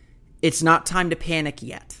 it's not time to panic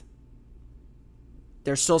yet.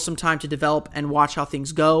 There's still some time to develop and watch how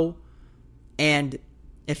things go. And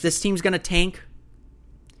if this team's going to tank,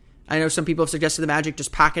 I know some people have suggested the Magic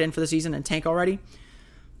just pack it in for the season and tank already.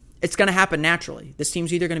 It's going to happen naturally. This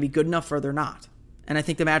team's either going to be good enough or they're not. And I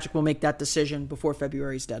think the Magic will make that decision before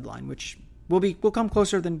February's deadline, which will come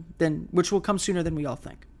closer which will come sooner than we all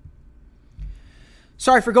think.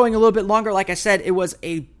 Sorry for going a little bit longer. Like I said, it was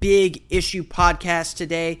a big issue podcast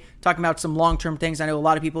today, talking about some long-term things. I know a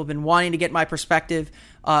lot of people have been wanting to get my perspective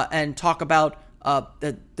and talk about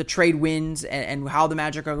the trade wins and how the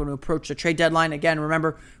Magic are going to approach the trade deadline. Again,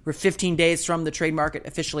 remember, we're 15 days from the trade market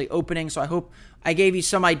officially opening, so I hope I gave you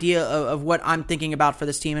some idea of what I'm thinking about for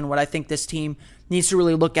this team and what I think this team needs to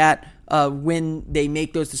really look at when they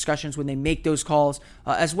make those discussions, when they make those calls,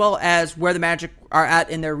 as well as where the Magic are at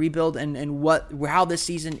in their rebuild and how this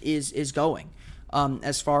season is going.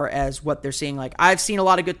 As far as what they're seeing. Like, I've seen a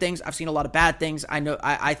lot of good things. I've seen a lot of bad things.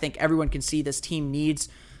 I think everyone can see this team needs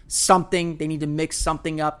something. They need to mix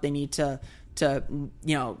something up. They need to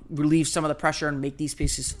relieve some of the pressure and make these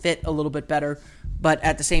pieces fit a little bit better. But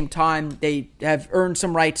at the same time, they have earned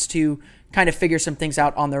some rights to kind of figure some things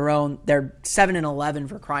out on their own. They're 7-11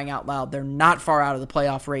 for crying out loud. They're not far out of the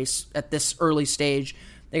playoff race at this early stage.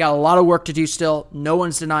 They got a lot of work to do still. No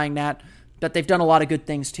one's denying that. But they've done a lot of good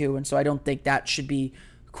things too, and so I don't think that should be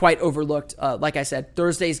quite overlooked. Like I said,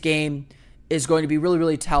 Thursday's game is going to be really,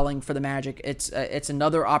 really telling for the Magic. It's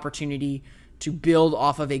another opportunity to build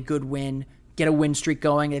off of a good win, get a win streak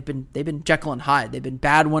going. They've been Jekyll and Hyde. They've been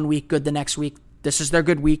bad one week, good the next week. This is their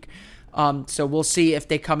good week. So we'll see if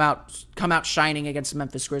they come out shining against the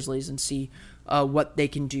Memphis Grizzlies and see what they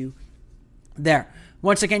can do there.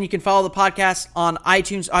 Once again, you can follow the podcast on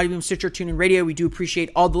iTunes, Audioboom, Stitcher, TuneIn Radio. We do appreciate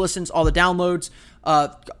all the listens, all the downloads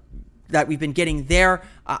that we've been getting there.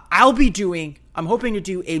 I'm hoping to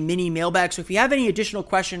do a mini mailbag. So if you have any additional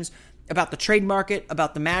questions about the trade market,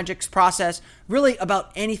 about the Magic's process, really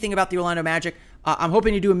about anything about the Orlando Magic, I'm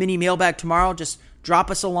hoping to do a mini mailbag tomorrow. Just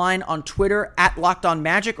drop us a line on Twitter at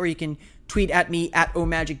LockedOnMagic, or you can tweet at me at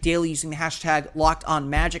OMagicDaily using the hashtag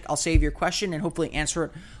LockedOnMagic. I'll save your question and hopefully answer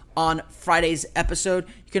it on Friday's episode.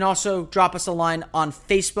 You can also drop us a line on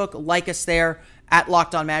Facebook, like us there at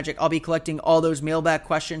Locked On Magic. I'll be collecting all those mailbag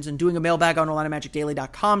questions and doing a mailbag on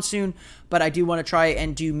OrlandoMagicDaily.com soon, but I do want to try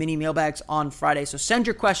and do mini mailbags on Friday. So send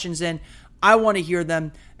your questions in. I want to hear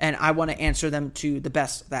them, and I want to answer them to the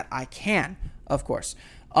best that I can, of course.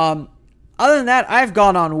 Other than that, I've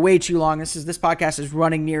gone on way too long. This podcast is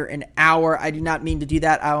running near an hour. I do not mean to do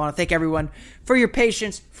that. I want to thank everyone for your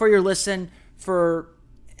patience, for your listen, for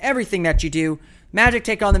everything that you do. Magic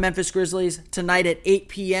take on the Memphis Grizzlies tonight at 8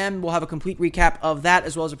 p.m. We'll have a complete recap of that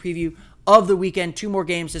as well as a preview of the weekend. 2 more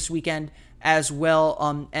games this weekend as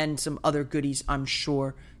well, and some other goodies, I'm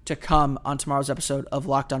sure, to come on tomorrow's episode of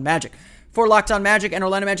Locked On Magic. For Locked On Magic and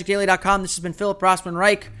OrlandoMagicDaily.com, this has been Philip Rossman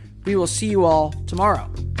Reich. We will see you all tomorrow.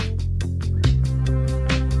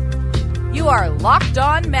 You are Locked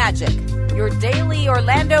On Magic, your daily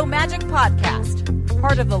Orlando Magic podcast,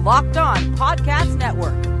 part of the Locked On Podcast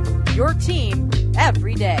Network. Your team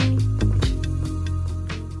every day.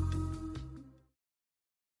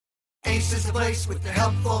 Ace is the place with the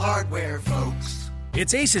helpful hardware, folks.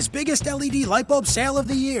 It's Ace's biggest LED light bulb sale of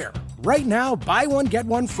the year. Right now, buy one, get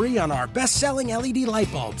one free on our best-selling LED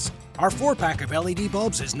light bulbs. Our 4-pack of LED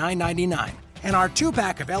bulbs is $9.99, and our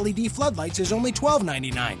 2-pack of LED floodlights is only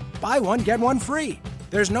 $12.99. Buy one, get one free.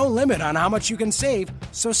 There's no limit on how much you can save,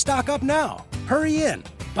 so stock up now. Hurry in.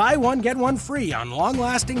 Buy one, get one free on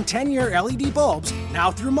long-lasting 10-year LED bulbs now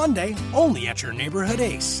through Monday, only at your neighborhood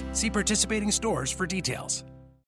Ace. See participating stores for details.